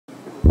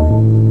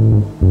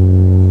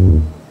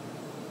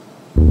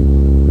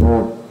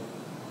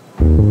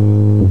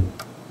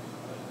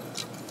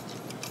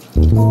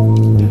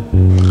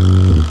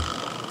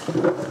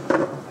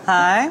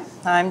Hi,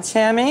 I'm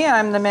Tammy.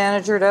 I'm the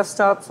manager at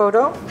F-Stop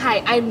Photo.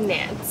 Hi, I'm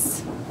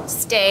Nance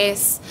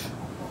Stace.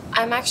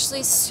 I'm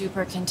actually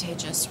super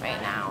contagious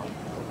right now.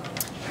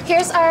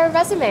 Here's our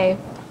resume.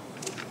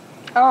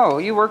 Oh,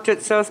 you worked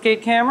at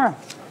Southgate Camera.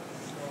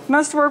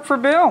 Must work for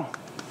Bill.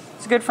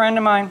 He's a good friend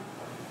of mine.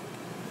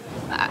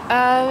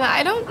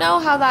 I don't know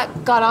how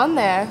that got on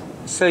there.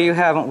 So you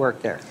haven't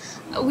worked there?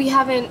 We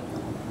haven't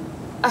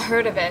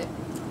heard of it.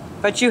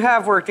 But you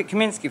have worked at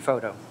Kaminsky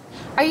Photo.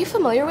 Are you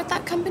familiar with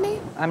that company?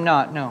 I'm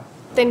not, no.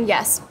 Then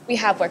yes, we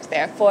have worked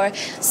there for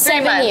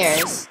 7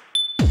 years.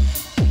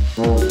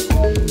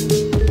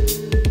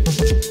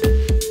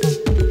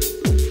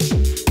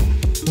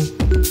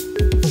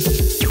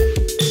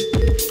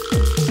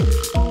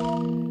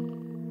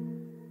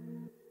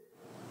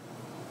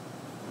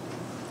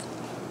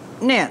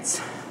 Nance,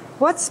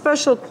 what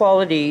special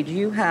quality do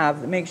you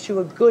have that makes you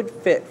a good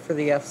fit for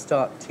the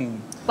F-Stop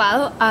team?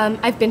 Well,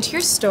 I've been to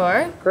your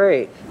store.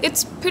 Great.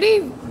 It's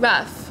pretty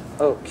rough.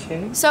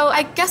 Okay. So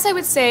I guess I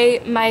would say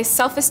my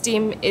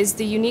self-esteem is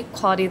the unique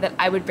quality that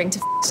I would bring to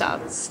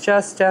F-Stop. It's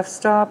just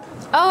F-Stop?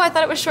 Oh, I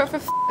thought it was short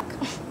for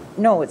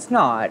No, it's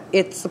not.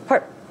 It's a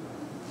part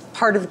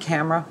of the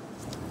camera.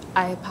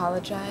 I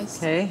apologize.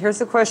 Okay, here's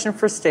a question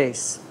for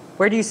Stace.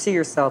 Where do you see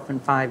yourself in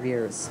 5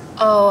 years?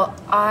 Oh,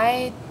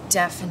 I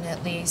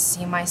definitely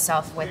see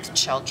myself with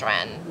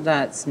children.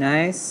 That's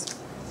nice.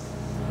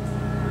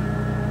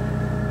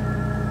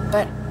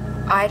 But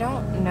I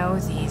don't know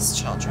these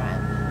children,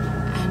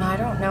 and I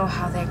don't know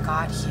how they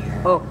got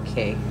here.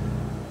 Okay.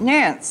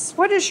 Nance,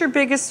 what is your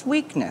biggest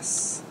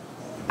weakness?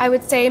 I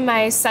would say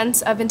my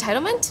sense of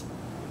entitlement.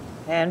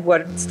 And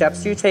what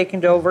steps are you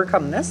taking to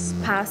overcome this?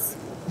 Pass.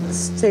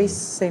 Stace,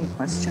 same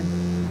question.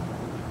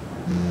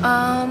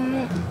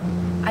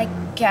 I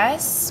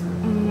guess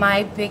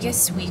my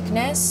biggest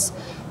weakness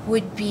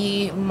would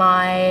be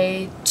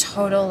my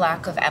total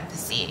lack of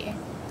empathy.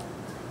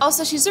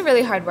 Also, she's a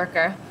really hard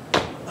worker.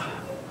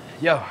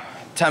 Yo,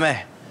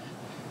 Tammy.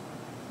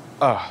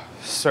 Oh,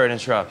 sorry to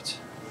interrupt.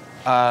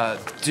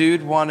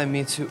 Dude wanted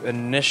me to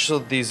initial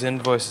these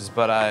invoices,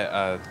 but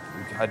I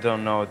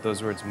don't know what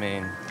those words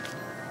mean.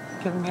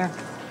 Give him here.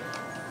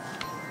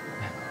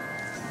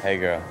 Hey,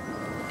 girl.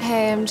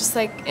 Hey, I'm just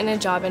like in a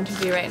job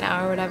interview right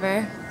now or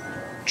whatever.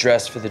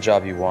 Dress for the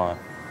job you want,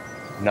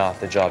 not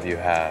the job you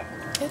have.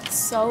 It's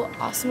so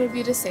awesome of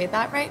you to say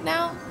that right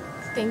now.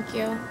 Thank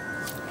you.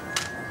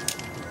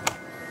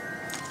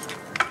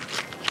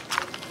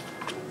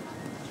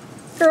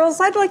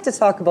 Girls, I'd like to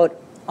talk about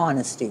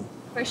honesty.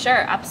 For sure,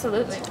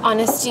 absolutely.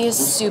 Honesty is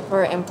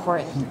super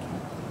important.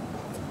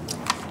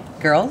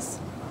 Girls,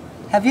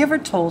 have you ever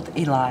told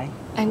a lie?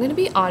 I'm gonna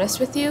be honest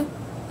with you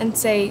and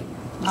say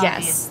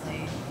yes. Obviously.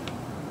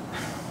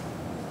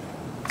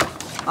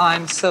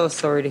 I'm so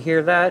sorry to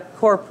hear that.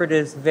 Corporate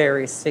is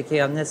very sticky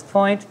on this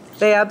point.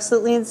 They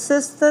absolutely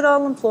insist that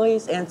all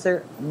employees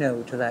answer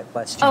no to that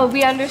question. Oh,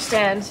 we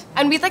understand.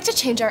 And we'd like to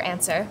change our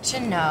answer. To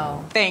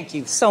know. Thank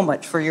you so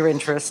much for your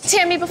interest.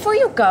 Tammy, before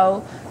you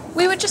go,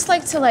 we would just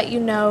like to let you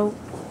know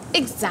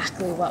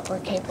exactly what we're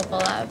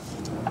capable of.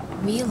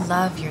 We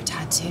love your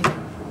tattoo.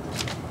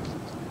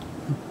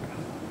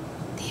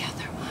 The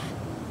other one.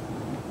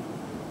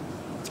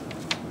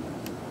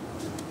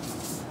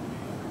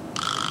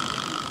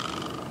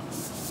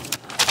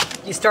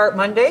 You start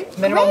Monday,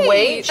 minimum Great.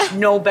 wage,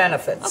 no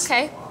benefits.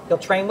 Okay. You'll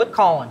train with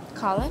Colin.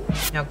 Colin?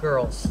 Now,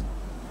 girls,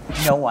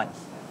 no one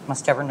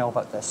must ever know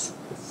about this.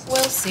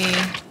 We'll see.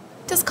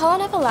 Does Colin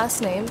have a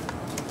last name?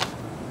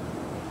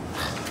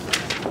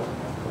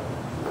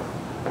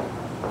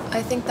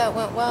 I think that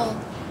went well.